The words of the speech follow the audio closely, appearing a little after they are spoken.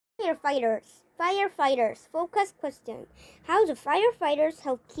Firefighters. Firefighters. Focus question. How do firefighters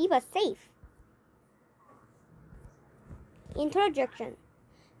help keep us safe? Introduction.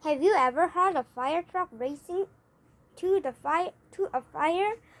 Have you ever heard of fire truck racing to a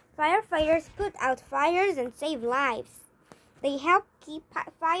fire? Firefighters put out fires and save lives. They help keep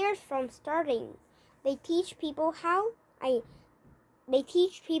fires from starting. They teach people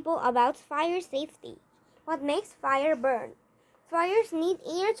about fire safety. What makes fire burn? Fires need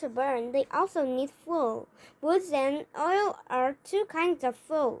air to burn. They also need fuel. Wood and oil are two kinds of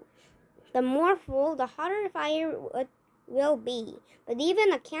fuel. The more fuel, the hotter fire will be. But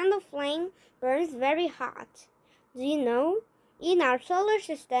even a candle flame burns very hot. Do you know? In our solar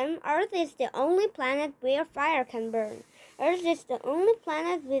system, Earth is the only planet where fire can burn. Earth is the only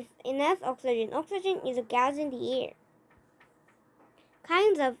planet with enough oxygen. Oxygen is a gas in the air.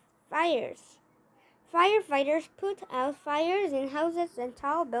 Kinds of fires. Firefighters put out fires in houses and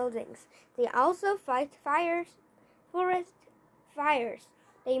tall buildings. They also fight forest fires.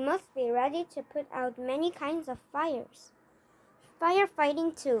 They must be ready to put out many kinds of fires.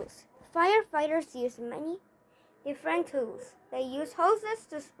 Firefighting tools. Firefighters use many different tools. They use hoses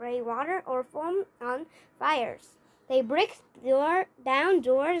to spray water or foam on fires. They break down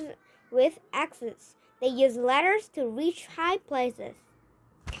doors with axes. They use ladders to reach high places.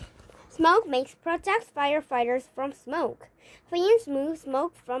 Smoke makes protects firefighters from smoke. Fans move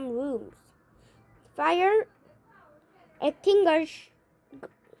smoke from rooms. Fire extinguishers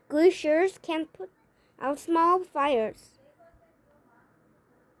can put out small fires.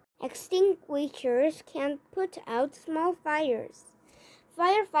 Extinguishers can put out small fires.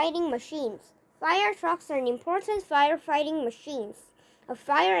 Firefighting machines. Fire trucks are important firefighting machines. A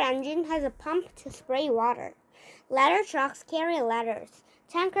fire engine has a pump to spray water. Ladder trucks carry ladders.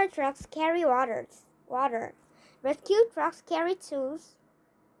 Tanker trucks carry water. Rescue trucks carry tools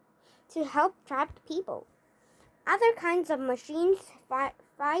to help trapped people. Other kinds of machines fight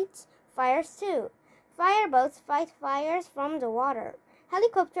fires too. Fireboats fight fires from the water.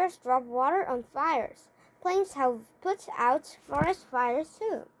 Helicopters drop water on fires. Planes have put out forest fires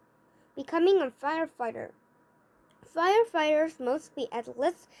too. Becoming a firefighter. Firefighters must be at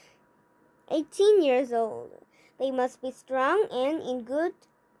least 18 years old. They must be strong and in good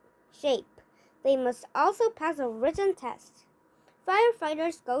shape. They must also pass a written test.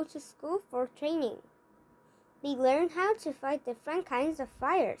 Firefighters go to school for training. They learn how to fight different kinds of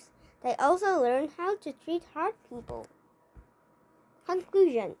fires. They also learn how to treat hurt people.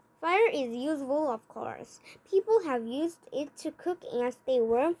 Conclusion. Fire is useful, of course. People have used it to cook and stay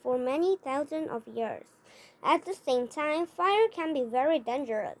warm for many thousands of years. At the same time, fire can be very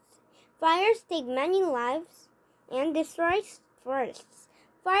dangerous. Fires take many lives and destroy forests.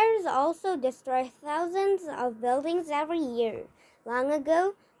 Fires also destroy thousands of buildings every year. Long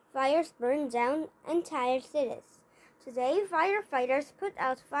ago, fires burned down entire cities. Today, firefighters put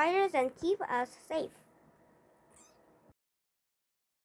out fires and keep us safe.